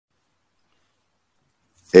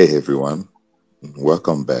Hey everyone,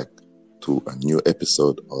 welcome back to a new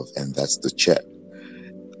episode of And That's the Chat.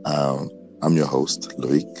 Um, I'm your host,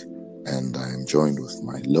 Loic, and I'm joined with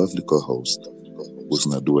my lovely co-host, who's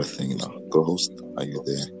gonna do a thing now. Co-host, are you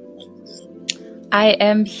there? I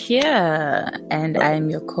am here, and I'm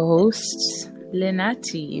your co-host,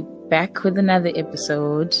 Lenati, back with another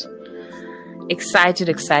episode.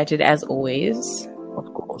 Excited as always. Of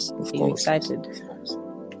course. Are you excited?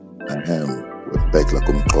 I am. We're back like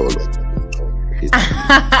umqolo.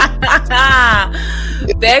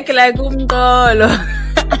 Back like umqolo.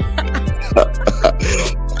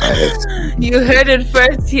 You heard it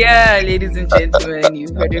first here, ladies and gentlemen. You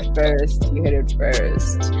heard it first.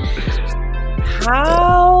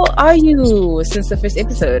 How are you since the first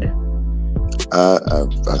episode? I've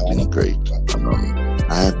been great.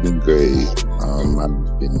 I have been great.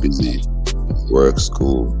 I've been busy. Work,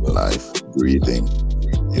 school, life, breathing,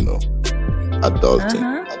 adulting.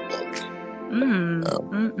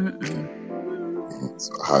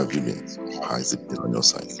 So how have you been? How has it been on your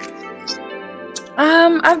side?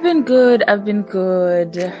 I've been good.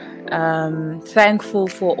 Thankful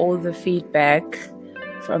for all the feedback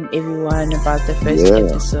from everyone about the first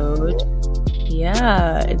episode.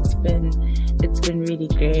 Yeah, it's been really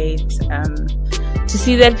great to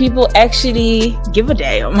see that people actually give a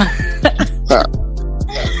damn.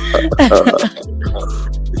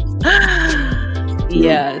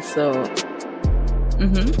 Yeah, so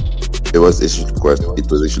it was actually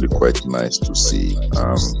quite nice to see.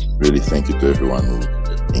 Really thank you to everyone who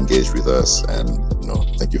engaged with us, and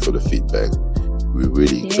thank you for the feedback. We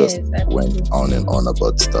really went on and on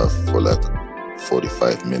about stuff for like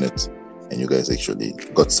 45 minutes, and you guys actually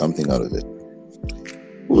got something out of it.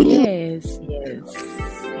 Yes.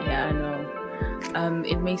 Yeah, I know.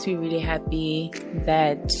 It makes me really happy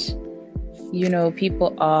that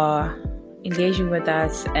people are engaging with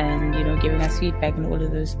us and giving us feedback and all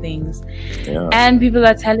of those things. Yeah. And people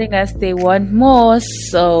are telling us they want more,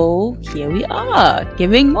 so here we are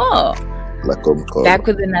giving more. Back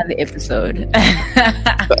with another episode.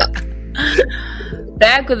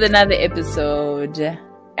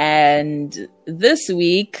 And this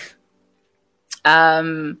week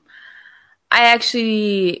I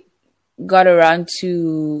actually got around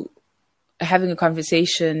to having a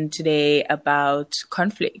conversation today about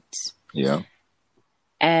conflict. Yeah.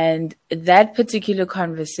 And that particular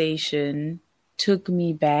conversation took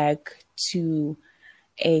me back to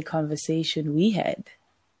a conversation we had.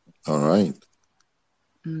 All right.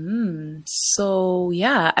 So,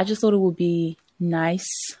 yeah, I just thought it would be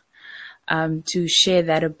nice to share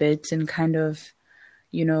that a bit and kind of,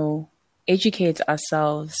 educate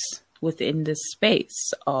ourselves within this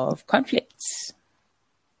space of conflicts.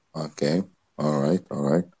 Okay. All right.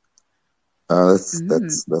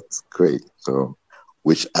 That's great. So,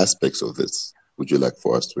 which aspects of this would you like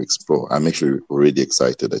for us to explore? I'm actually already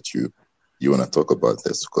excited that you want to talk about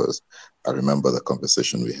this, because I remember the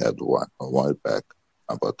conversation we had a while back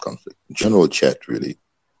about conflict. General chat, really,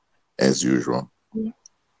 as usual.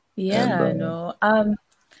 Yeah, I know.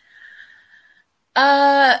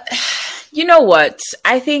 You know what?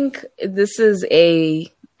 I think this is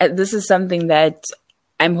something that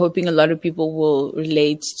I'm hoping a lot of people will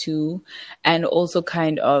relate to, and also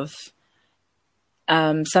kind of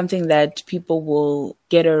something that people will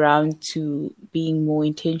get around to being more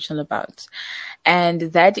intentional about.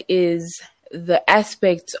 And that is the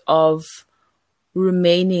aspect of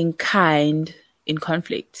remaining kind in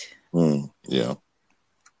conflict. Yeah.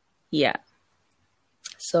 Yeah.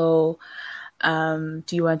 So, do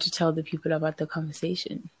you want to tell the people about the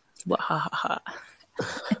conversation? Well,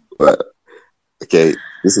 okay,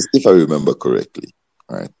 this is if I remember correctly,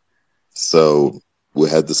 right? So we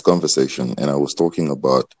had this conversation, and I was talking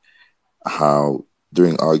about how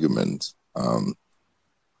during arguments, an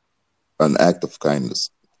act of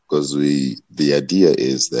kindness, because the idea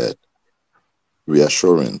is that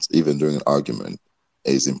reassurance, even during an argument,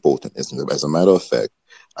 is important. As a matter of fact,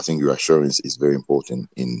 I think reassurance is very important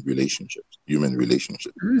in relationships, human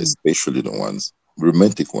relationships, especially the ones,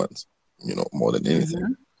 romantic ones, more than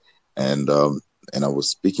anything. And I was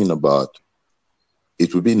speaking about,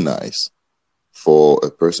 it would be nice for a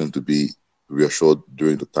person to be reassured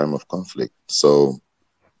during the time of conflict. So,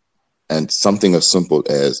 and something as simple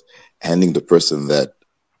as handing the person that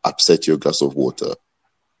upset your glass of water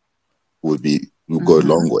would go a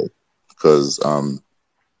long way, because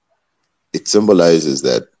it symbolizes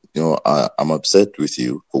that, I'm upset with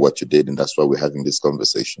you for what you did, and that's why we're having this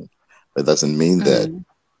conversation. But it doesn't mean that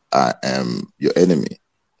I am your enemy.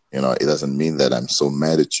 It doesn't mean that I'm so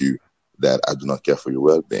mad at you that I do not care for your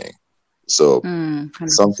well-being. So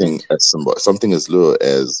 100%. something as little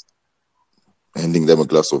as handing them a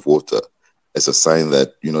glass of water as a sign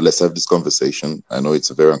that, let's have this conversation. I know it's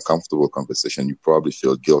a very uncomfortable conversation. You probably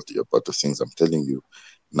feel guilty about the things I'm telling you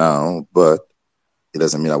now, but it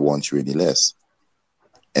doesn't mean I want you any less.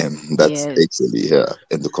 And that's actually, yeah.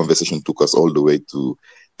 And the conversation took us all the way to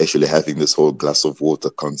actually having this whole glass of water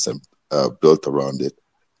concept built around it.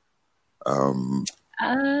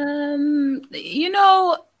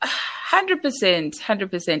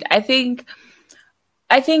 100%.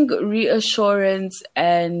 I think reassurance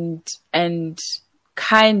and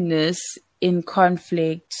kindness in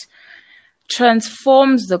conflict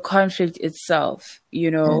transforms the conflict itself,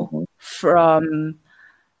 from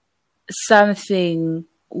something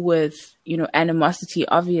with, animosity,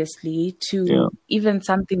 obviously, to even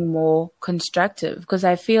something more constructive. Because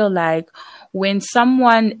I feel like when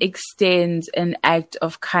someone extends an act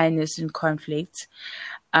of kindness in conflict,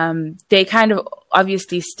 they kind of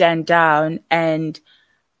obviously stand down, and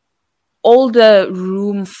all the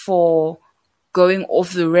room for going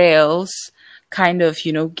off the rails kind of,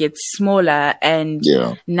 gets smaller, and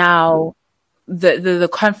now the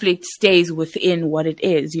conflict stays within what it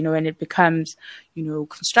is, and it becomes,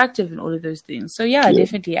 constructive and all of those things. So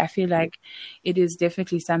definitely, I feel like it is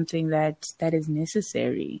definitely something that is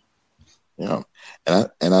necessary. Yeah,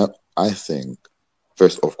 and I think,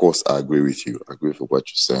 first, of course, I agree with you. I agree with what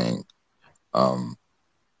you're saying. What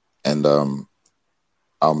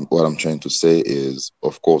I'm trying to say is,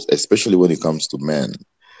 of course, especially when it comes to men,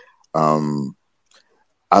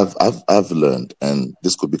 I've learned, and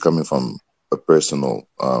this could be coming from a personal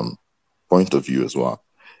point of view as well,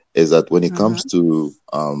 is that when it comes to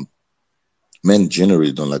men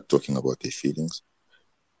generally don't like talking about their feelings.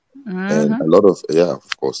 And a lot of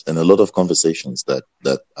and a lot of conversations that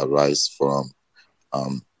arise from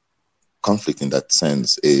conflict in that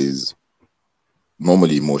sense is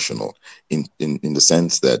normally emotional, in the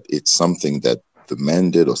sense that it's something that the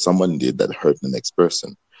man did or someone did that hurt the next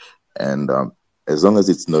person. And as long as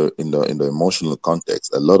it's in the emotional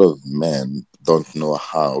context, a lot of men don't know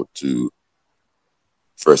how to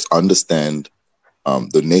first understand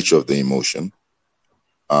the nature of the emotion,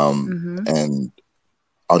 and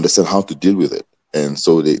understand how to deal with it. And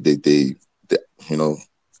so they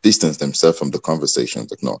distance themselves from the conversations.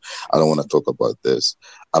 Like, no, I don't want to talk about this.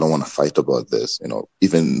 I don't want to fight about this.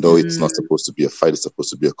 Even though it's not supposed to be a fight, it's supposed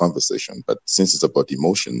to be a conversation. But since it's about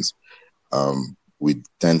emotions, we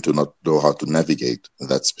tend to not know how to navigate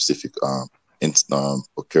that specific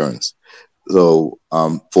occurrence. So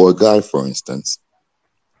for a guy, for instance,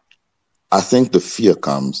 I think the fear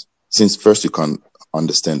comes since first you can't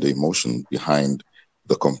understand the emotion behind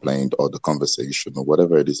the complaint or the conversation or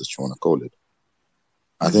whatever it is that you want to call it.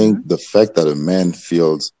 I think the fact that a man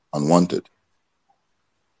feels unwanted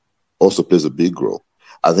also plays a big role.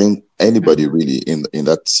 I think anybody really in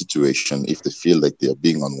that situation, if they feel like they are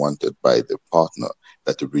being unwanted by their partner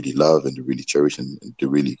that they really love and they really cherish and they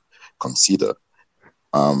really consider,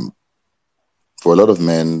 for a lot of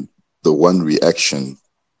men, the one reaction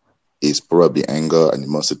is probably anger,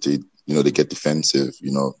 animosity. They get defensive,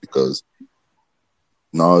 because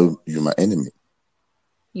now you're my enemy.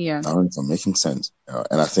 Yeah. I don't know if I'm making sense.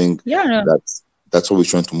 And I think that's what we're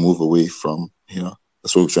trying to move away from.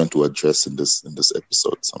 That's what we're trying to address in this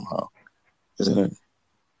episode somehow, isn't it?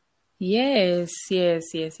 Yes.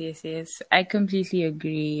 I completely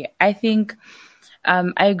agree. I think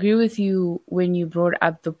I agree with you when you brought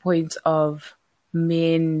up the point of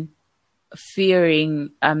men fearing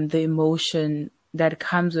the emotion that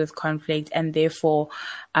comes with conflict, and therefore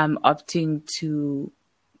opting to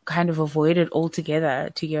kind of avoid it altogether.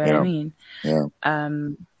 Do you get what I mean? Yeah.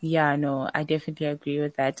 No, I definitely agree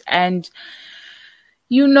with that. And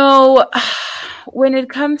when it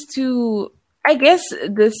comes to, I guess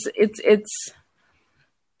it's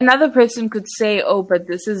another person could say, oh, but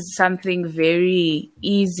this is something very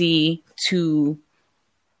easy to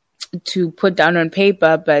put down on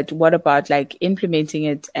paper, but what about like implementing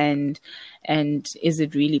it, and is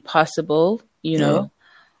it really possible,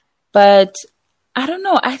 But I don't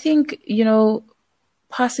know. I think,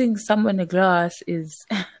 passing someone a glass is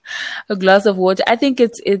a glass of water. I think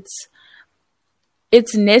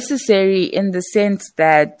it's necessary in the sense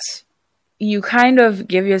that you kind of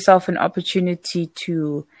give yourself an opportunity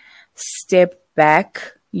to step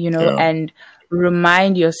back, and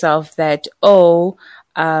remind yourself that,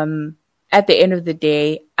 at the end of the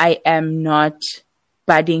day, I am not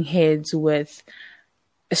butting heads with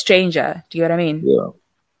a stranger. Do you know what I mean? Yeah.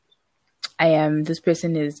 This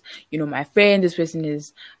person is, my friend, this person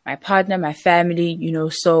is my partner, my family,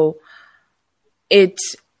 so it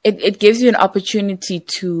it gives you an opportunity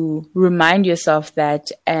to remind yourself that,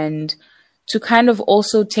 and to kind of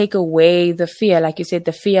also take away the fear, like you said,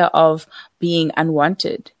 the fear of being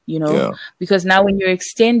unwanted, because now when you're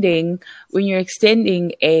extending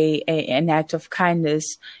an act of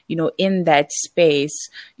kindness, in that space,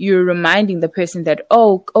 you're reminding the person that,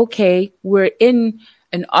 oh, okay, we're in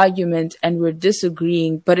an argument and we're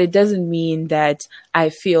disagreeing, but it doesn't mean that I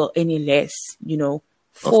feel any less,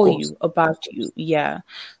 for you, about you. Yeah.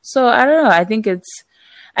 So I don't know. I think it's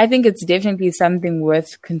definitely something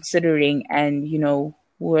worth considering and,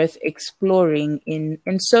 worth exploring in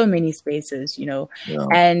so many spaces,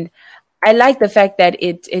 and I like the fact that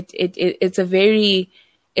it's a very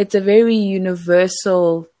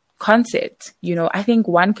universal concept. I think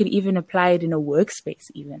one could even apply it in a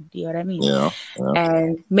workspace even. Do you know what I mean? Yeah.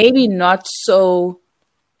 And maybe not so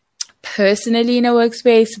personally in a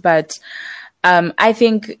workspace, but I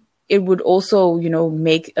think it would also,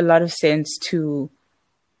 make a lot of sense to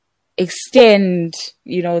extend,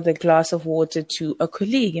 the glass of water to a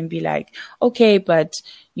colleague and be like, okay, but,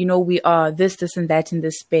 we are this, and that in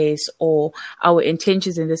this space, or our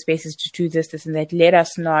intentions in this space is to do this, and that. Let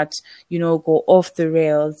us not, go off the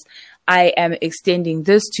rails. I am extending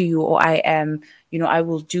this to you, or I am, I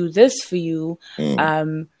will do this for you,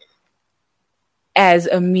 as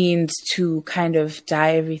a means to kind of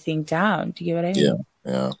die everything down. Do you get what I mean?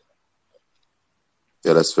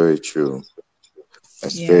 Yeah, that's very true.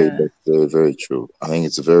 That's Yeah. very, very true. I think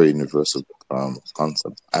it's a very universal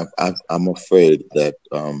concept. I'm afraid that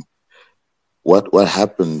what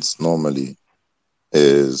happens normally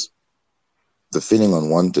is the feeling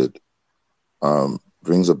unwanted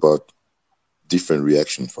brings about different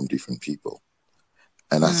reaction from different people,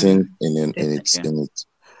 and I think in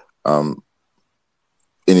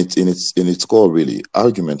its core, really,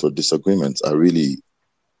 arguments or disagreements are really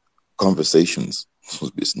conversations.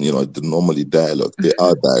 Normally dialogue. They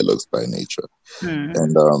are dialogues by nature,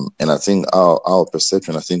 and I think our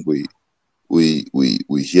perception. I think we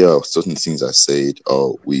hear certain things are said,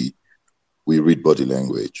 or we read body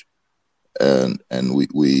language, and we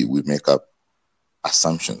make up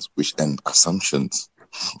assumptions,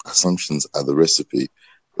 assumptions are the recipe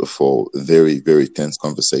for very, very tense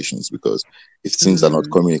conversations, because if things are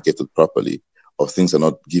not communicated properly, or things are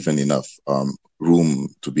not given enough room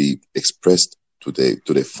to be expressed to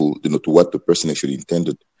their full, to what the person actually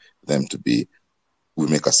intended them to be, we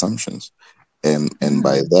make assumptions, and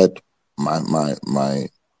by that, my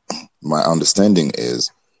understanding is,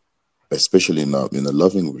 especially in a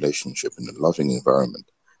loving relationship, in a loving environment,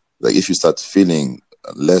 like if you start feeling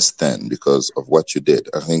less than because of what you did,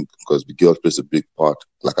 I think because the guilt plays a big part,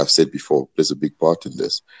 like I've said before, plays a big part in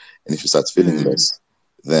this. And if you start feeling less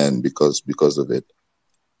than because of it,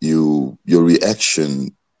 your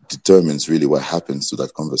reaction determines really what happens to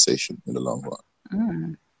that conversation in the long run.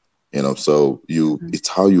 So it's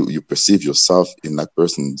how you perceive yourself in that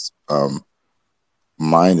person's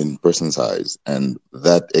mind, in person's eyes, and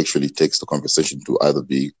that actually takes the conversation to either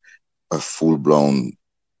be a full-blown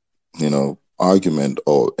argument,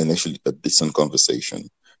 or initially a decent conversation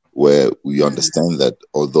where we understand that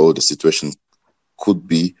although the situation could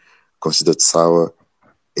be considered sour,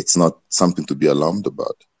 it's not something to be alarmed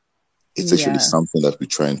about. It's actually something that we're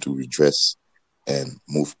trying to redress and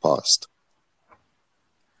move past.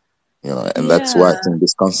 And that's why I think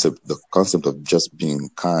the concept of just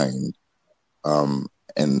being kind and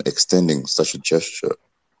extending such a gesture,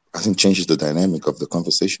 I think changes the dynamic of the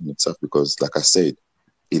conversation itself, because like I said,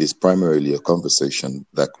 it is primarily a conversation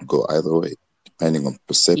that could go either way, depending on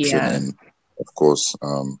perception and, of course,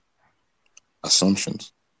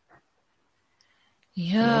 assumptions.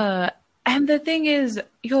 Yeah. And the thing is,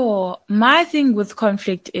 my thing with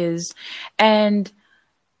conflict is, and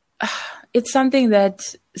it's something that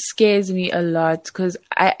scares me a lot, because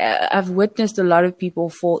I've witnessed a lot of people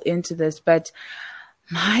fall into this, but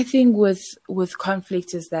my thing with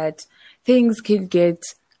conflict is that things can get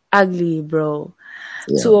ugly, bro.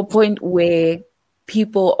 To a point where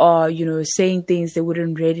people are, saying things they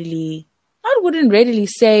wouldn't readily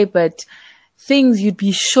say, but things you'd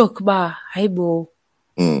be shocked by. Hey, bro,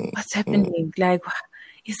 what's happening? Like,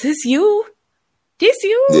 is this you? This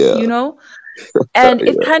you? And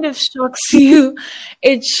it kind of shocks you.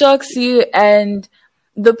 It shocks you. And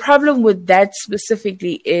the problem with that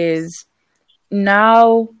specifically is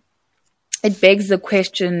now it begs the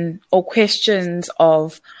question, or questions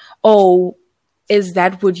of, is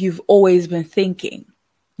that what you've always been thinking?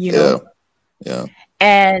 Yeah.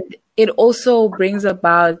 And it also brings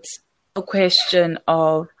about a question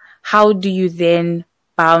of, how do you then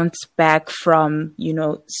bounce back from,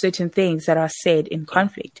 certain things that are said in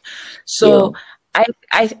conflict? So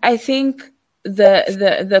I think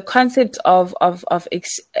the concept of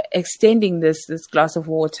extending this glass of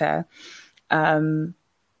water,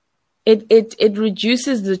 it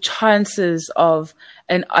reduces the chances of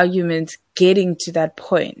an argument getting to that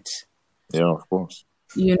point. Yeah, of course.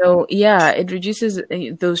 It reduces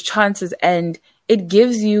those chances, and it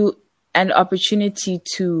gives you an opportunity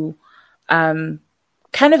to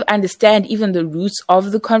kind of understand even the roots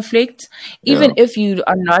of the conflict, even if you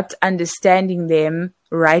are not understanding them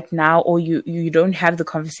right now, or you don't have the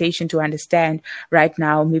conversation to understand right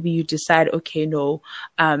now. Maybe you decide, okay, no,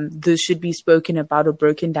 this should be spoken about or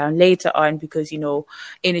broken down later on because,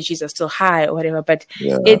 energies are still high or whatever. But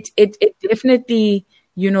it definitely,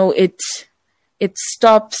 it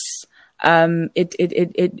stops,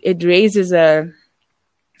 it raises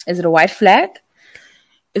is it a white flag?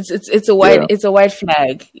 It's a white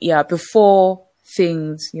flag, before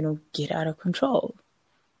things, get out of control.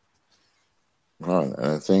 Right.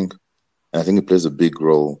 And I think it plays a big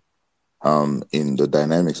role in the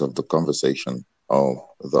dynamics of the conversation or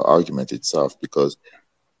the argument itself, because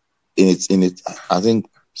in it I think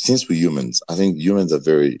since we're humans, I think humans are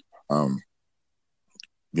very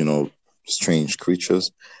strange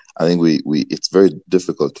creatures. I think we it's very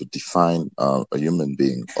difficult to define a human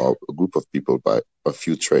being or a group of people by a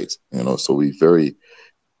few traits, so we're very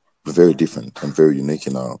different and very unique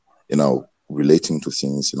in our relating to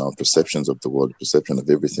things, in our perceptions of the world, perception of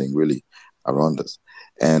everything really around us.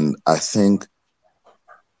 And I think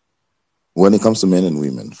when it comes to men and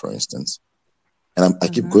women, for instance, and I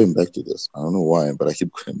keep going back to this. I don't know why, but I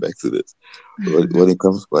keep going back to this.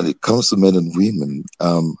 When it comes to men and women,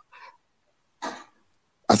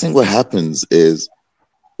 I think what happens is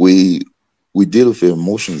we deal with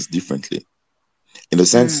emotions differently, in the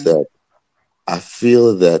sense that I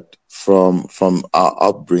feel that from our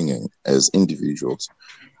upbringing as individuals,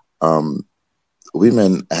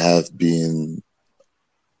 women have been,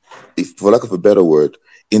 if for lack of a better word,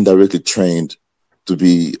 indirectly trained to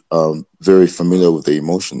be very familiar with their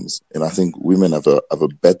emotions, and I think women have a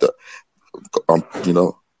better,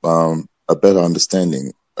 a better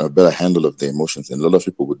understanding, a better handle of their emotions. And a lot of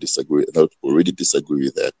people would disagree. A lot of people really disagree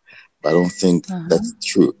with that, but I don't think that's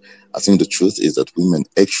true. I think the truth is that women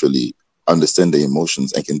actually understand their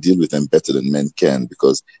emotions and can deal with them better than men can,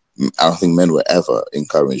 because I don't think men were ever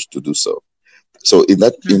encouraged to do so. So in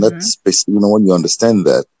that space, when you understand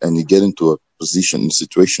that and you get into a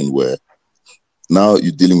situation where now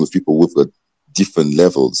you're dealing with people with different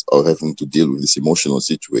levels of having to deal with this emotional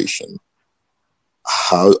situation,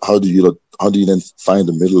 how do you then find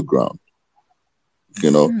the middle ground?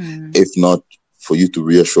 If not for you to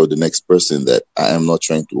reassure the next person that I am not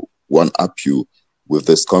trying to one up you with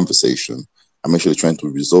this conversation. I'm actually trying to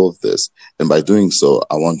resolve this. And by doing so,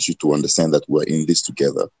 I want you to understand that we're in this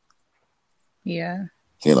together. Yeah.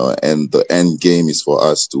 And the end game is for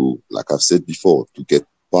us to, like I've said before, to get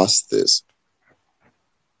past this.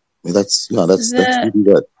 I mean, that's really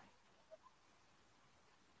that.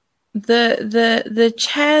 The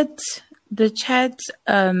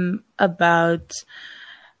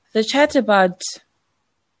chat about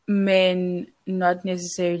men not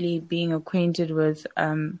necessarily being acquainted with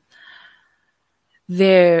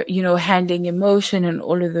their handling emotion and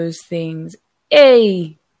all of those things.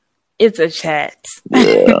 It's a chat.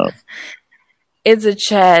 Yeah. It's a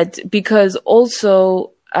chat, because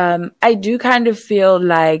also I do kind of feel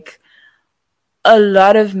like a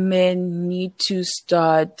lot of men need to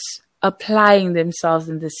start applying themselves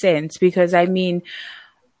in the sense, because I mean,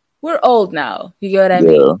 we're old now. You get what I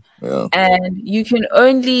mean? Yeah. And you can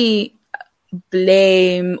only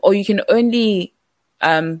blame, or you can only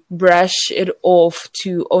brush it off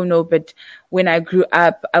to, oh no, but when I grew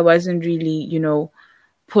up, I wasn't really,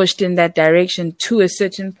 pushed in that direction to a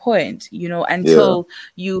certain point, until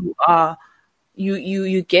you are,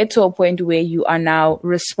 you get to a point where you are now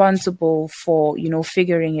responsible for,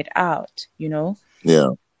 figuring it out, Yeah.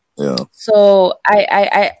 So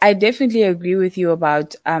I definitely agree with you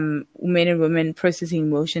about men and women processing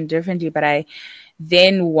emotion differently, but I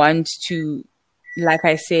then want to, like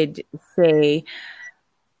I said, say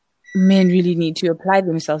men really need to apply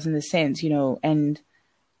themselves in the sense, and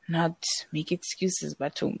not make excuses,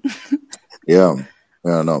 but Yeah.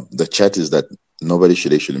 No. The chat is that nobody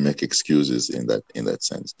should actually make excuses in that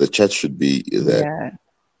sense. The chat should be that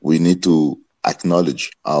we need to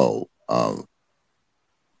acknowledge our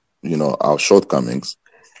our shortcomings,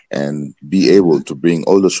 and be able to bring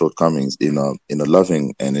all the shortcomings in a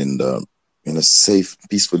loving and in a safe,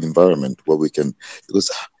 peaceful environment where we can,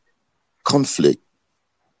 because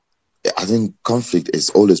I think conflict has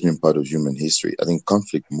always been part of human history. I think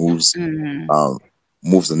conflict moves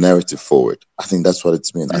moves the narrative forward. I think that's what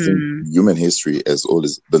it's meant. I think human history, as old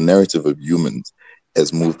as the narrative of humans,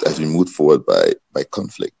 has been moved forward by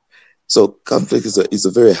conflict. So conflict is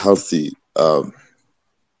a very healthy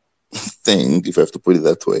thing, if I have to put it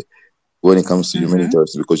that way, when it comes to human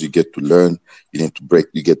interaction, because you get to learn, you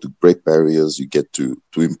get to break barriers, you get to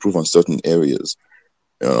improve on certain areas.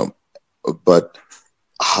 But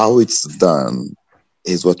how it's done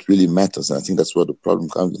is what really matters, and I think that's where the problem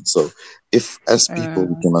comes in. So, if as people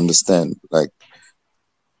we can understand, like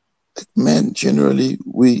men generally,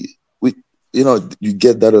 we you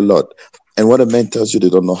get that a lot, and when a man tells you they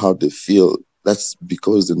don't know how they feel, that's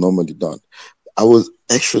because they normally don't. I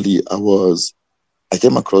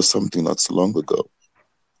came across something not so long ago,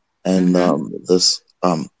 and I don't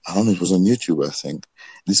know, it was on YouTube, I think.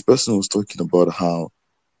 This person was talking about how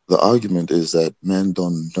the argument is that men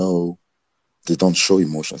don't know, they don't show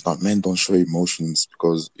emotions. Now, men don't show emotions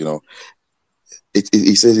because,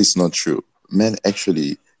 he says it's not true. Men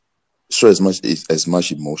actually show as much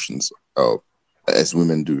emotions as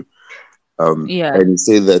women do. And he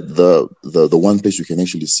said that the one place you can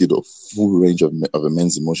actually see the full range of a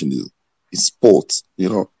man's emotion is sports,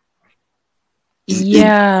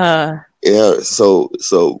 Yeah. So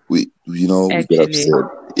we we get upset.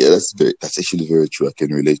 Yeah, that's actually very true. I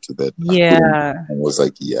can relate to that. Yeah. I was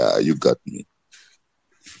like, yeah, you got me.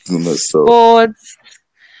 Sports.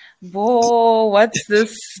 Whoa, what's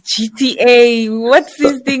this? GTA? What's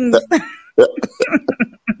these things? The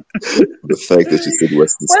fact that you said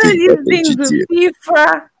what's this what thing? Are these things?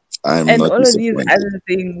 FIFA. And all of these other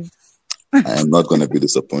things. I am not going to be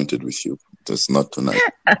disappointed with you. Just not tonight.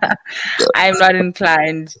 I'm not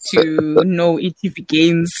inclined to know ETV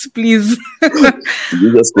games. Please.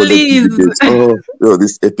 You just please.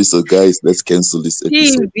 This episode, guys. Let's cancel this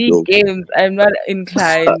episode. ETV games. I'm not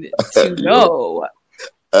inclined to know.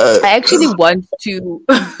 I actually want to.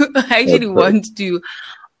 Want to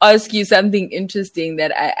ask you something interesting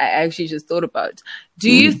that I actually just thought about. Do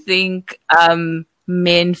you think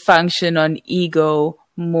men function on ego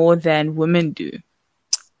more than women do?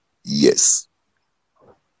 Yes.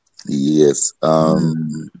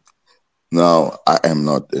 Now, I am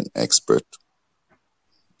not an expert.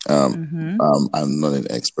 I'm not an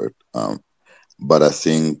expert. But I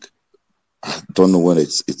think, I don't know when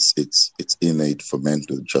it's innate for men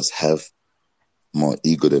to just have more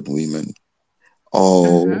ego than women.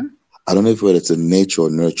 I don't know if it's a nature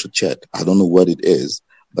or nurture chat. I don't know what it is,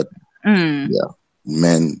 but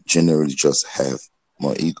men generally just have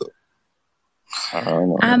more ego.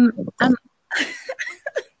 I'm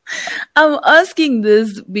asking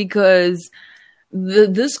this because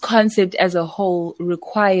this concept as a whole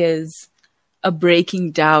requires a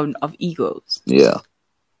breaking down of egos. Yeah.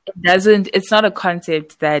 It's not a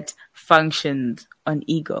concept that functions on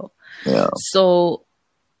ego. Yeah. So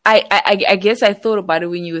I guess I thought about it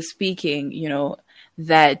when you were speaking,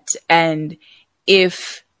 that, and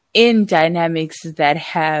if in dynamics that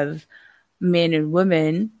have men and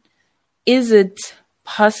women, is it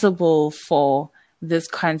possible for this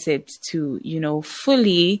concept to,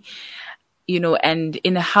 fully, and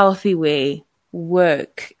in a healthy way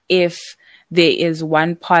work if there is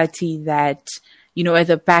one party that, at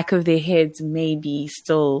the back of their heads may be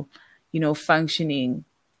still, functioning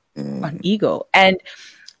on ego? And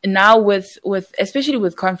now with especially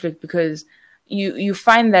with conflict, because you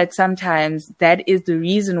find that sometimes that is the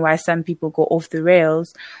reason why some people go off the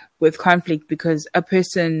rails with conflict, because a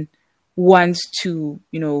person wants to,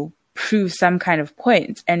 prove some kind of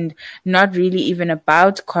point, and not really even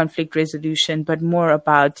about conflict resolution, but more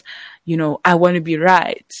about, I want to be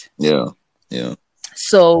right. Yeah. Yeah.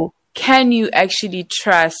 So can you actually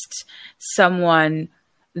trust someone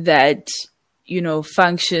that,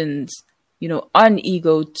 functions, on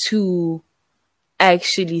ego to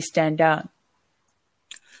actually stand out?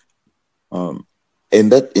 In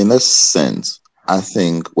that sense, I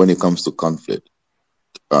think when it comes to conflict,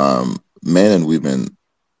 men and women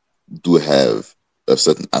do have a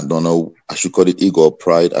certain, I don't know, I should call it ego or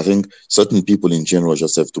pride. I think certain people in general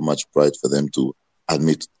just have too much pride for them to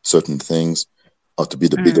admit certain things or to be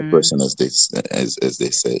the bigger person, as they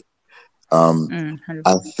say.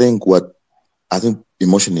 I think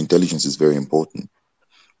emotional intelligence is very important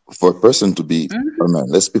for a person to be a man.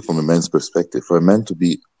 Let's speak from a man's perspective. For a man to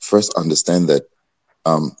be first understand that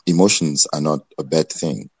emotions are not a bad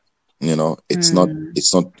thing. It's not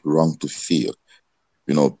wrong to feel.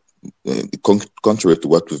 Contrary to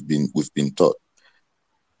what we've been taught,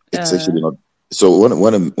 it's actually not. So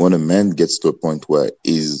when a man gets to a point where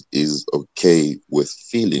is okay with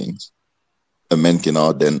feelings, a man can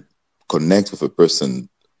now then connect with a person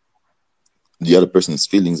the other person's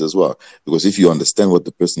feelings as well. Because if you understand what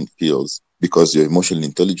the person feels, because your emotional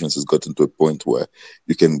intelligence has gotten to a point where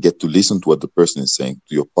you can get to listen to what the person is saying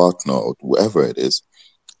to your partner or to whoever it is,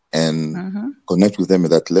 and connect with them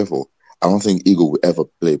at that level, I don't think ego will ever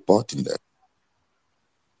play a part in that.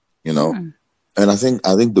 You know? And I think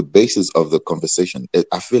the basis of the conversation,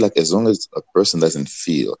 I feel like as long as a person doesn't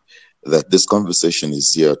feel that this conversation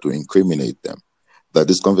is here to incriminate them, that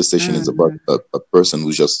this conversation is about a person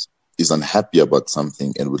who just is unhappy about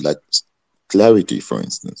something and would like clarity, for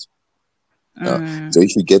instance. So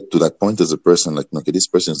if you get to that point as a person, like, okay, this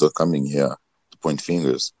person is not coming here to point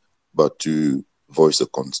fingers, but to voice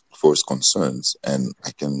concerns, and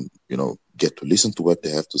I can, get to listen to what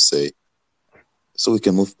they have to say, so we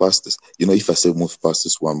can move past this. If I say move past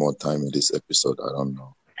this one more time in this episode, I don't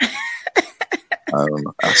know.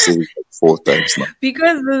 I've said it 4 times now.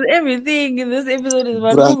 Because everything in this episode is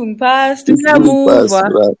about moving past. We are move past,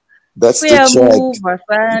 right? That's the chat. That's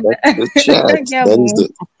the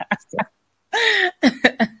chat.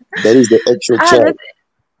 That is the actual chat.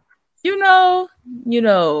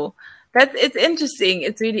 It's interesting.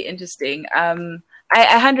 It's really interesting. I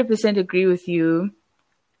 100% agree with you.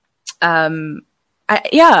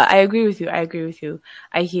 I agree with you.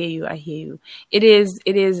 I hear you. It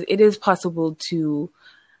is possible to,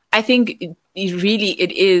 I think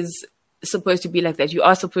it is supposed to be like that. You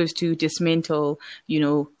are supposed to dismantle,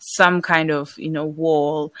 some kind of,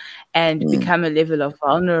 wall and become a level of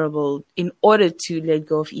vulnerable in order to let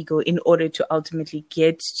go of ego, in order to ultimately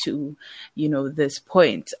get to, this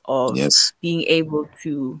point of being able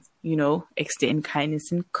to, extend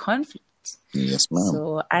kindness in conflict. Yes, ma'am.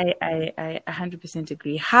 So I 100%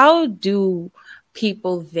 agree. How do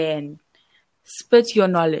people then split your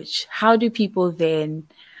knowledge? How do people then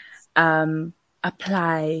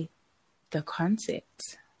apply the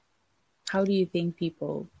concept? How do you think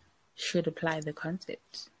people should apply the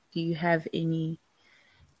concept? Do you have any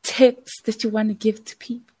tips that you want to give to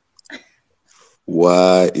people?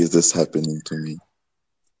 Why is this happening to me?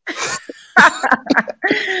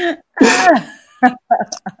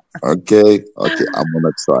 Okay, I'm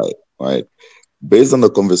gonna try it, right? Based on the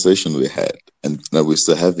conversation we had and that we're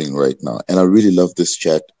still having right now, and I really love this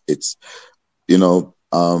chat. It's,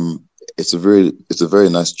 it's a very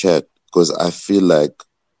nice chat, because I feel like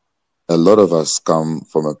a lot of us come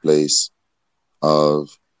from a place of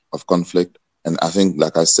conflict, and I think,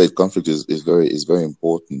 like I said, conflict is very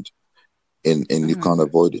important, and you can't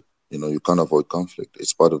avoid it. You can't avoid conflict.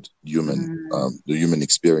 It's part of the human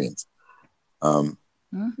experience.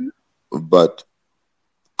 But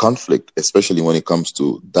conflict, especially when it comes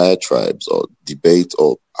to diatribes or debates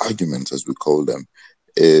or arguments, as we call them,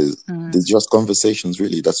 is they're just conversations,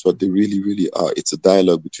 really. That's what they really, really are. It's a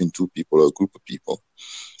dialogue between two people or a group of people.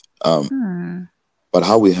 But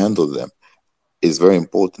how we handle them is very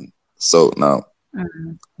important. So now,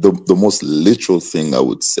 the most literal thing I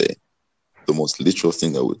would say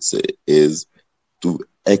is to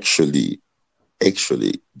actually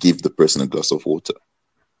give the person a glass of water.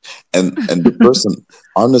 And the person,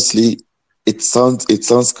 honestly, it sounds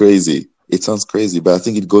crazy. It sounds crazy, but I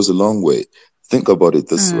think it goes a long way. Think about it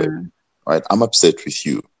this way, right? I'm upset with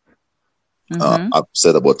you.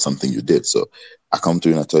 Upset about something you did. So I come to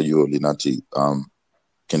you and I tell you, Linati,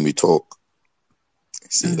 can we talk?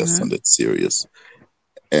 See, that sounded serious.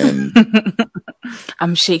 And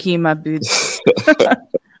I'm shaking my boots.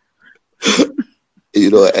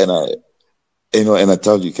 And I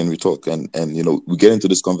tell you, can we talk? And we get into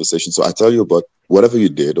this conversation. So I tell you about whatever you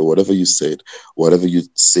did or whatever you said or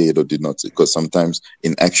did not say, because sometimes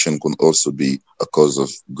inaction can also be a cause of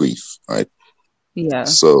grief, right? Yeah.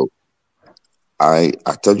 So I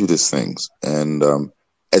tell you these things, and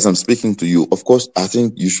as I'm speaking to you, of course, I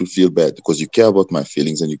think you should feel bad because you care about my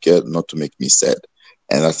feelings and you care not to make me sad.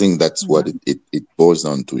 And I think that's what it boils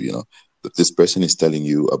down to, that this person is telling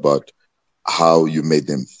you about how you made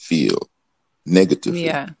them feel negatively.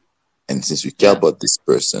 Yeah. And since you care about this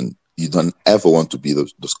person, you don't ever want to be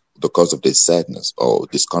the cause of their sadness or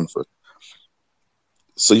discomfort.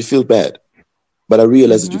 So you feel bad. But I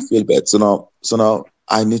realize that you feel bad. So now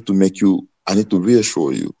I need to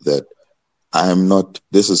reassure you that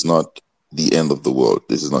this is not the end of the world.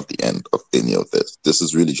 This is not the end of any of this. This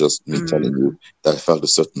is really just me telling you that I felt a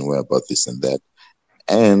certain way about this and that.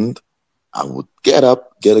 And I would get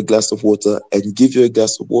up, get a glass of water, and give you a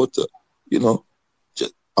glass of water.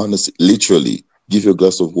 Just honestly, literally give you a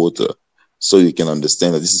glass of water so you can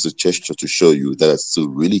understand that this is a gesture to show you that I still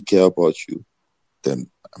really care about you. Then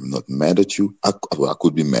I'm not mad at you. I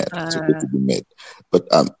could be mad. It's okay to be mad. But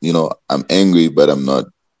I'm angry, but I'm not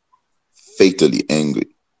fatally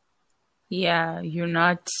angry. Yeah, you're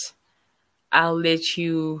not I'll let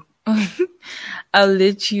you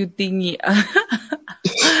thingy.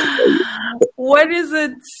 What is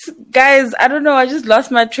it, guys? I don't know. I just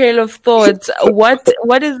lost my trail of thought.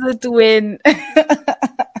 What is it when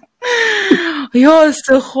yo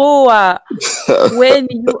Sehoa, when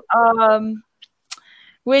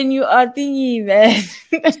you are thingy, man?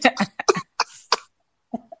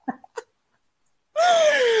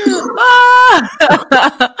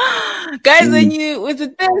 Guys, when you with the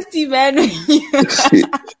thirsty, man.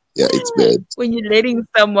 Yeah, it's bad. When you're letting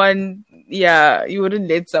someone, you wouldn't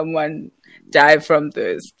let someone die from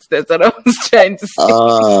thirst. That's what I was trying to say.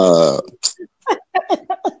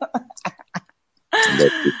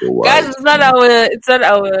 Guys, it's not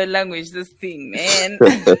our language, this thing, man.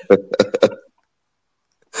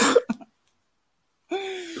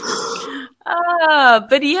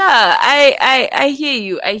 But yeah, I hear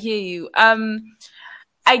you.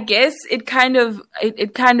 I guess it kind of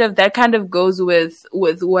goes with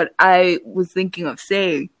what I was thinking of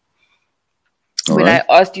saying when I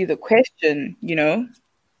asked you the question,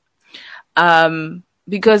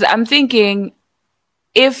 because I'm thinking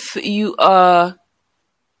if you are,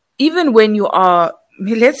 even when you are,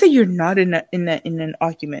 let's say you're not in an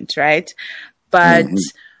argument, right? But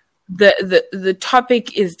the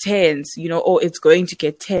topic is tense, or it's going to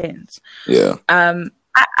get tense. Yeah.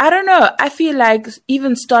 I don't know. I feel like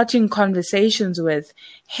even starting conversations with,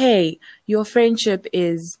 hey, your friendship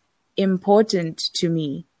is important to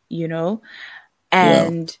me,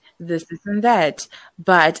 and this and that,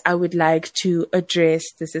 but I would like to address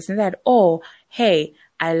this and that. Or, hey,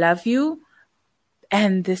 I love you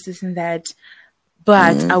and this and that,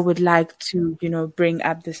 but I would like to, bring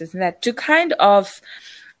up this and that, to kind of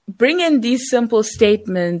bring in these simple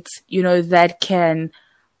statements, that can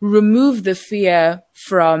remove the fear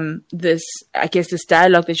from this, I guess, this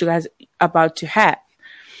dialogue that you guys are about to have.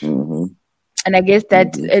 And I guess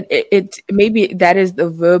that it maybe that is the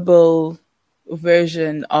verbal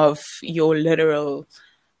version of your literal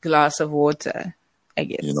glass of water, I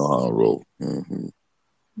guess. You know how I roll.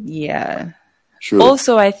 Yeah. Sure.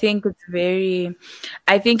 Also, I think it's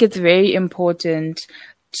very important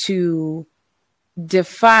to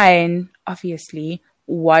define, obviously,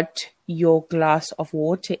 what your glass of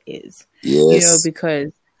water is. Yes.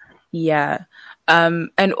 Because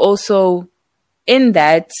and also in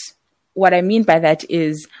that, what I mean by that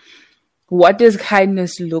is, what does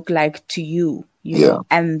kindness look like to you, know,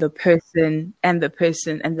 and the person and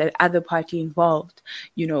the other party involved.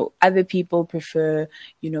 Other people prefer,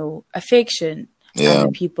 affection.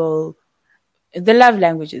 Other people, the love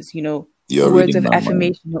languages, words of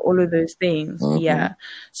affirmation, all of those things. Yeah.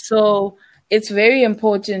 So it's very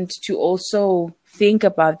important to also think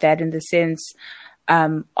about that, in the sense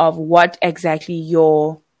of what exactly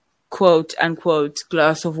your quote unquote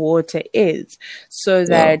glass of water is, so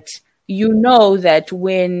that that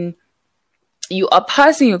when you are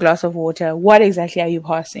passing your glass of water, what exactly are you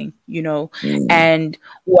passing, and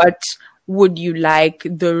what would you like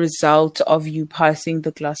the result of you passing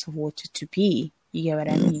the glass of water to be? You get what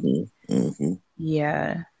I mean?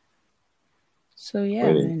 Yeah. So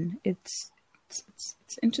man, it's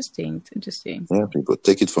interesting. It's interesting. Yeah, people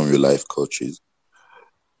take it from your life coaches,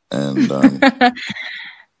 and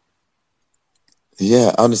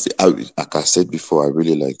honestly, like I said before, I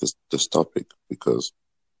really like this topic because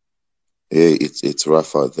it's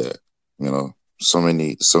rough out there. So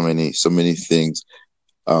many things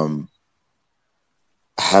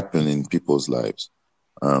happen in people's lives,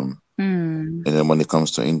 and then when it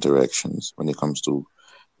comes to interactions, when it comes to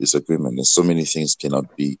disagreement, there's so many things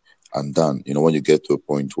cannot be undone. When you get to a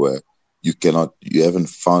point where you haven't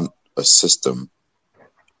found a system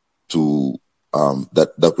to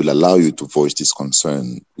that will allow you to voice this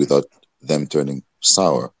concern without them turning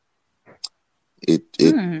sour.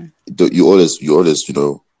 You always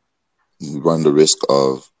run the risk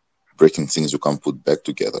of breaking things you can't put back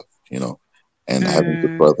together, and having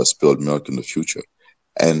to further spilled milk in the future.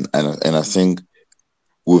 And I think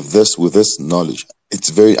with this knowledge, I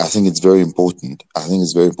think it's very important. I think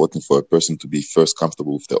it's very important for a person to be first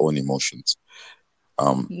comfortable with their own emotions.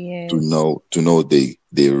 To know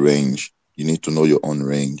their range. You need to know your own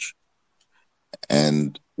range.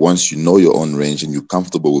 And once you know your own range and you're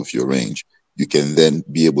comfortable with your range, you can then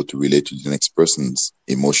be able to relate to the next person's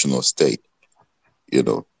emotional state,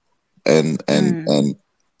 and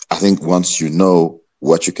I think once you know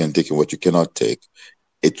what you can take and what you cannot take,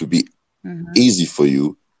 it will be easy for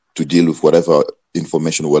you to deal with whatever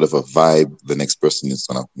information or whatever vibe the next person is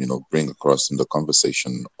gonna, bring across in the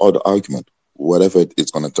conversation or the argument, whatever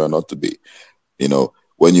it's gonna turn out to be.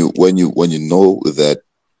 When you know that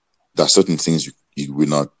there are certain things you will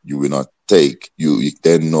not take. You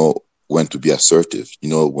then know when to be assertive, you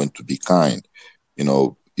know when to be kind, you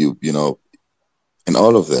know and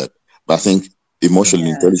all of that. But I think emotional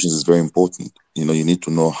intelligence is very important. You know, you need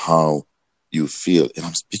to know how you feel. And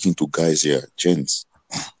I'm speaking to guys here, gents.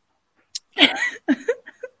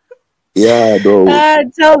 Yeah, though.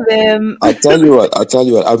 Tell them. I tell you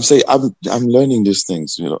what. I'm saying I'm learning these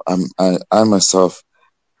things. You know, I myself,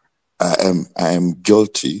 I am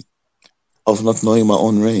guilty of not knowing my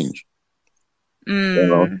own range. You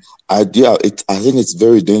know, I think it's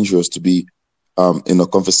very dangerous to be in a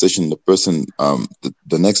conversation. The person,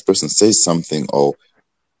 the next person says something, or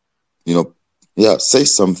say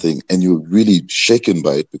something, and you're really shaken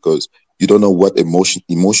by it because you don't know what emotion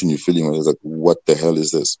you're feeling. It's like, what the hell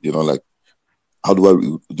is this? You know, like, how do I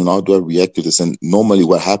react to this? And normally,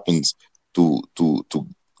 what happens to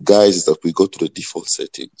guys is that we go to the default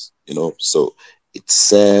settings. You know, so it's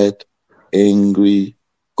sad, angry,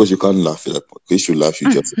 because you can't laugh at that point. If you laugh,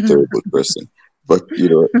 you're just a terrible person. But you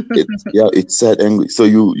know, it's sad, angry. So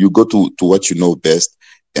you go to what you know best,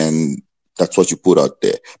 and that's what you put out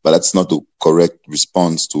there. But that's not the correct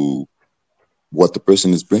response to what the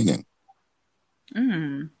person is bringing.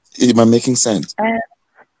 Am I making sense?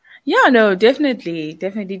 Yeah, no, definitely.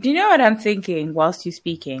 Do you know what I'm thinking whilst you're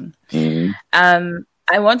speaking? Mm-hmm.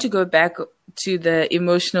 I want to go back to the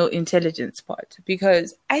emotional intelligence part,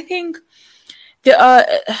 because I think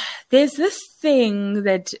there's this thing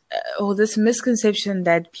that, or this misconception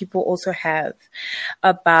that people also have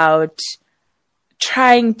about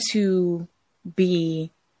trying to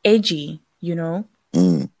be edgy, you know?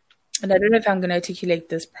 Mm. And I don't know if I'm going to articulate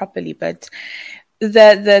this properly, but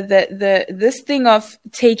this thing of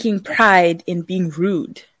taking pride in being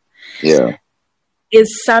rude,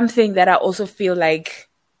 is something that I also feel like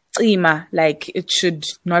it should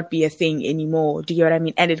not be a thing anymore. Do you know what I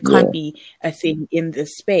mean? And it can't be a thing in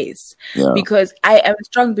this space, because I am a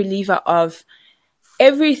strong believer of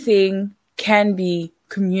everything can be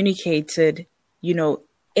communicated, you know,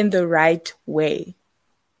 in the right way,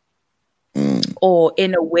 or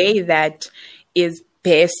in a way that is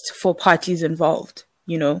best for parties involved,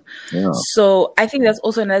 you know? Yeah. So I think that's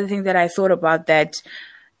also another thing that I thought about, that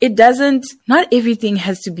not everything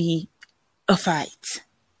has to be a fight.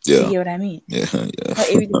 Yeah. Do you get what I mean? Yeah. Not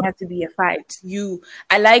everything has to be a fight.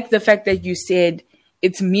 I like the fact that you said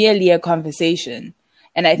it's merely a conversation.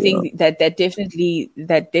 And I think that definitely,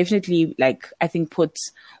 like, I think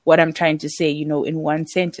puts what I'm trying to say, you know, in one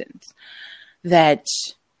sentence, that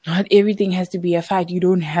not everything has to be a fight. You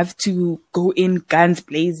don't have to go in guns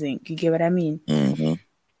blazing. You get what I mean? Mm-hmm.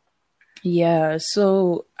 Yeah.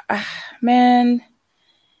 So, man,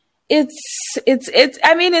 it's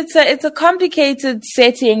a complicated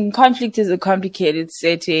setting. Conflict is a complicated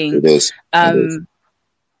setting. It is.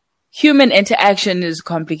 Human interaction is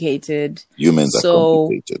complicated. Humans are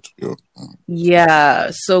complicated.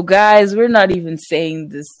 Yeah. So guys, we're not even saying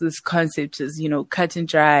this concept is, you know, cut and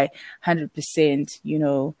dry 100%, you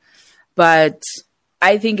know, but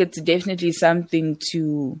I think it's definitely something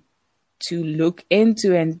to look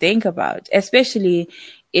into and think about, especially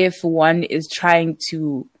if one is trying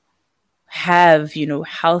to have, you know,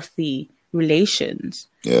 healthy relations.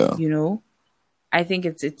 Yeah. You know, I think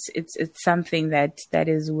it's something that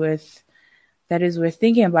is worth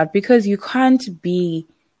thinking about, because you can't be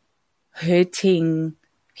hurting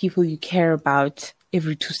people you care about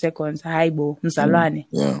every 2 seconds. Haibo, mzalwane.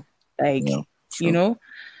 Yeah. Like, you know,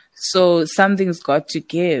 so something's got to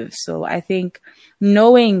give. So I think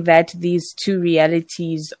knowing that these two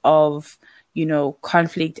realities of, you know,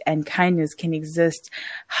 conflict and kindness can exist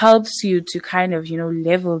helps you to kind of, you know,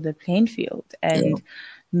 level the playing field and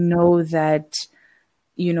know that,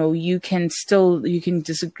 you know, you can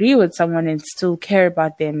disagree with someone and still care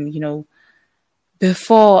about them, you know,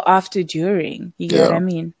 before, after, during. You get what I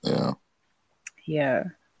mean? Yeah. Yeah.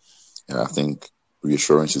 Yeah, I think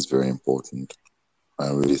reassurance is very important.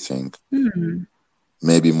 I really think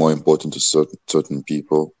maybe more important to certain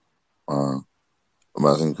people.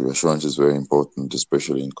 But I think reassurance is very important,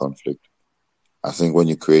 especially in conflict. I think when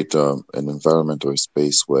you create an environment or a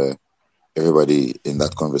space where everybody in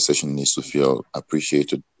that conversation needs to feel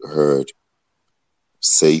appreciated, heard,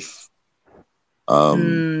 safe.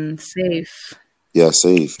 Safe. Yeah,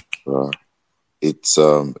 safe. It's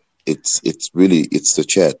the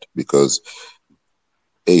chat, because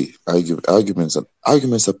arguments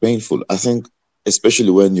are painful. I think,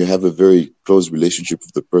 especially when you have a very close relationship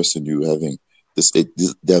with the person you're having,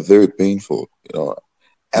 they're very painful, you know,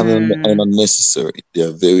 and unnecessary. They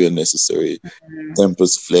are very unnecessary.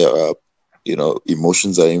 Tempers flare up, you know,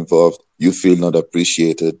 emotions are involved. You feel not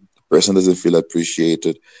appreciated. The person doesn't feel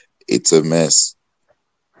appreciated. It's a mess.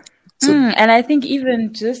 And I think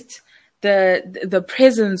even just the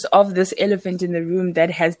presence of this elephant in the room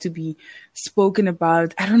that has to be spoken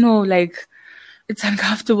about, I don't know, like, it's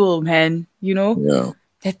uncomfortable, man, you know? Yeah.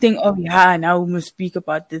 That thing of, now we must speak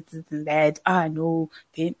about this and that. No,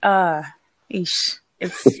 then, ish.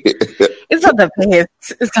 It's not the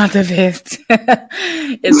best. It's not the best.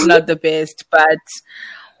 It's not the best. But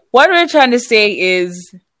what we're trying to say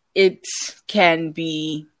is it can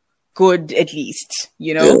be good, at least,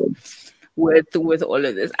 you know, with all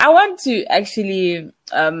of this. I want to actually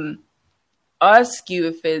ask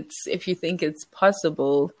you if you think it's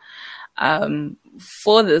possible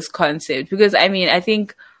for this concept, because I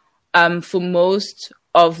think for most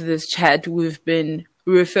of this chat we've been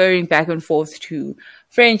referring back and forth to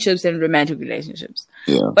friendships and romantic relationships.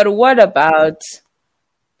 Yeah. But what about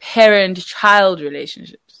parent-child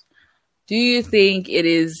relationships? Do you think it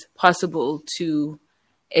is possible to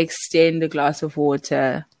extend a glass of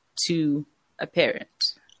water to a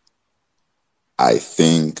parent? I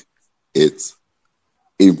think it's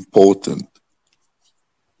important,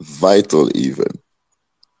 vital even,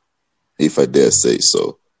 if I dare say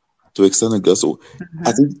so, to extend a glass of water.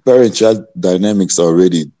 I think parent-child dynamics are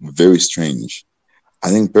already very strange. I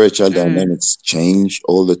think parent-child dynamics change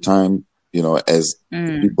all the time, you know, as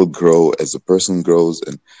people grow, as a person grows,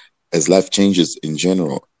 and as life changes in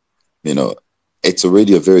general. You know, it's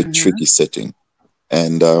already a very tricky setting.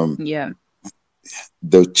 And the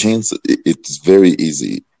chance, it's very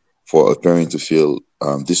easy for a parent to feel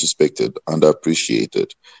disrespected,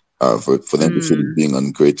 underappreciated, for them to feel being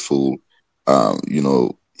ungrateful, you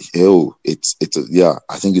know. I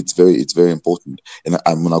think it's very important. And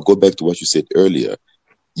I'm gonna go back to what you said earlier.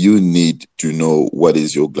 You need to know what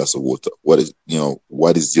is your glass of water, what is your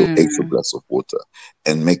extra glass of water,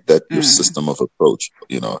 and make that your system of approach,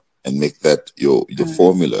 you know, and make that your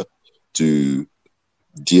formula to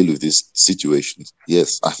deal with these situations.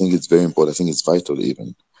 Yes, I think it's very important. I think it's vital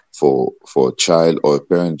even for a child or a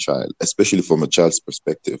parent-child, especially from a child's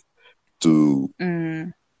perspective, to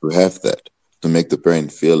have that, to make the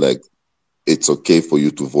parent feel like it's okay for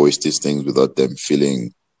you to voice these things without them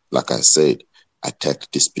feeling, like I said,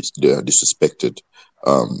 attacked, disrespected,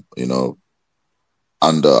 you know,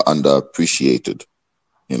 underappreciated,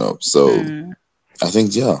 you know. So I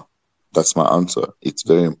think, that's my answer. It's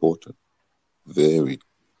very important. Very.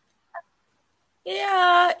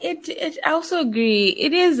 Yeah, I also agree.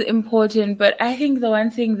 It is important, but I think the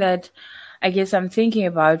one thing that I guess I'm thinking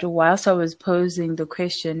about whilst I was posing the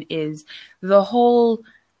question is the whole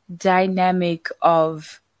dynamic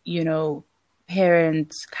of, you know,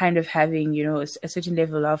 parents kind of having, you know, a certain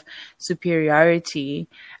level of superiority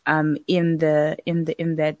in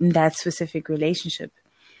that specific relationship.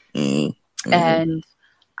 And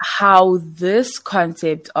how this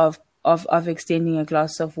concept of extending a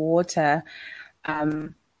glass of water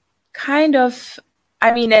kind of,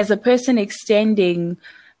 as a person extending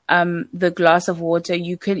the glass of water,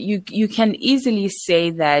 you can easily say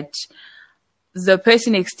that the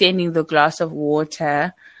person extending the glass of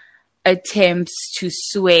water attempts to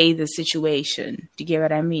sway the situation. Do you get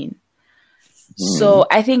what I mean? So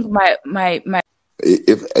I think I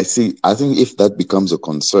think if that becomes a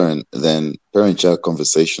concern, then parent-child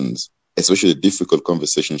conversations, especially difficult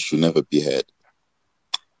conversations, should never be had.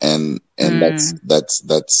 And that's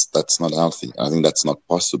not healthy. I think that's not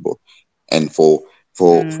possible. And for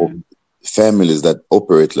families that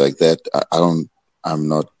operate like that, I don't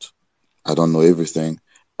know everything,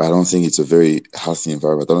 but I don't think it's a very healthy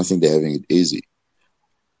environment. I don't think they're having it easy.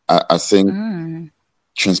 I think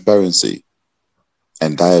transparency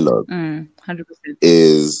and dialogue 100%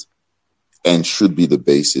 is and should be the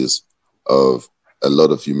basis of a lot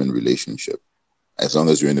of human relationship. As long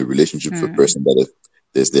as you're in a relationship with a person that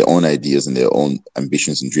there's their own ideas and their own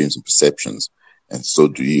ambitions and dreams and perceptions, and so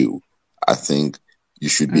do you, I think you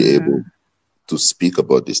should be able to speak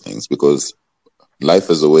about these things, because life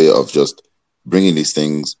is a way of just bringing these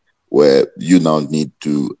things where you now need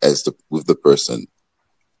to, with the person,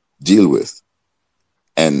 deal with.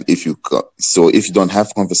 And if you don't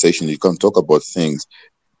have conversation, you can't talk about things,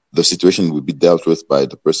 the situation will be dealt with by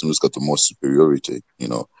the person who's got the more superiority, you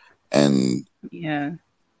know, and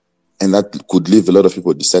that could leave a lot of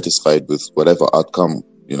people dissatisfied with whatever outcome,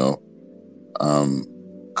 you know,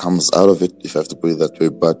 comes out of it, if I have to put it that way.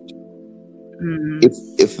 But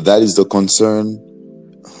if that is the concern,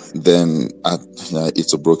 then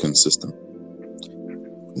it's a broken system.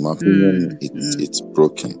 In my opinion, it's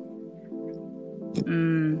broken.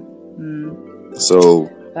 So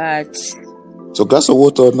glass of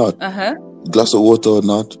water or not, glass of water or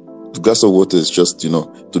not, the glass of water is just, you know,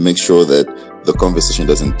 to make sure that the conversation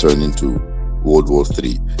doesn't turn into World War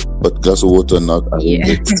III. But glass of water, not. I mean,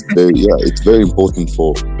 it's very important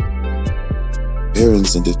for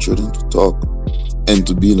parents and their children to talk and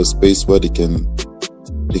to be in a space where they can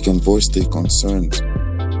voice their concerns. You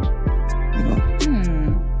know.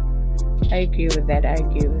 I agree with that.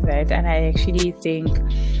 And I actually think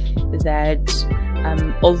that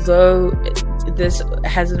although this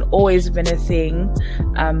hasn't always been a thing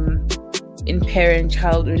in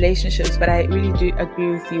parent-child relationships, but I really do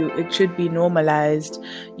agree with you. It should be normalized,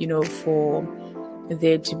 for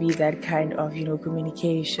there to be that kind of,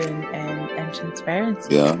 communication and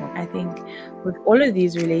transparency. Yeah. I think with all of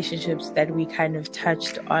these relationships that we kind of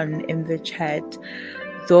touched on in the chat,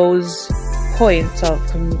 those points of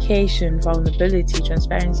communication, vulnerability,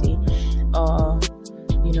 transparency are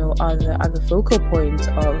the focal points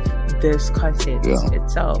of this content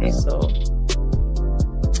itself. Yeah. So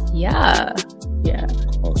yeah.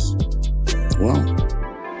 Of course. Well,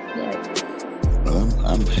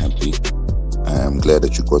 I'm happy. I'm glad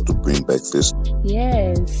that you got to bring back this.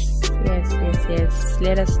 Yes.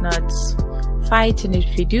 Let us not fight, and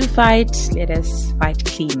if we do fight, let us fight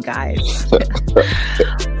clean, guys.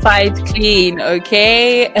 Fight clean,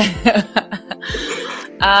 okay?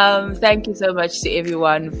 Thank you so much to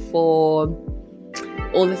everyone for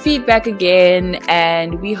all the feedback again,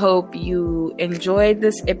 and we hope you enjoyed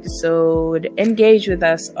this episode. Engage with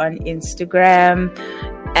us on Instagram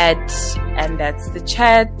and that's the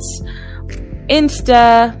chat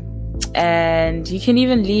Insta, and you can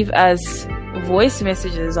even leave us voice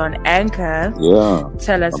messages on Anchor.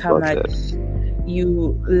 Tell us how much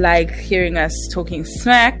you like hearing us talking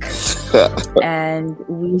smack. And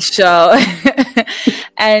we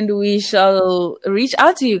shall reach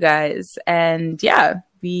out to you guys, and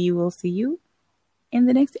we will see you in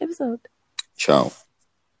the next episode. Ciao.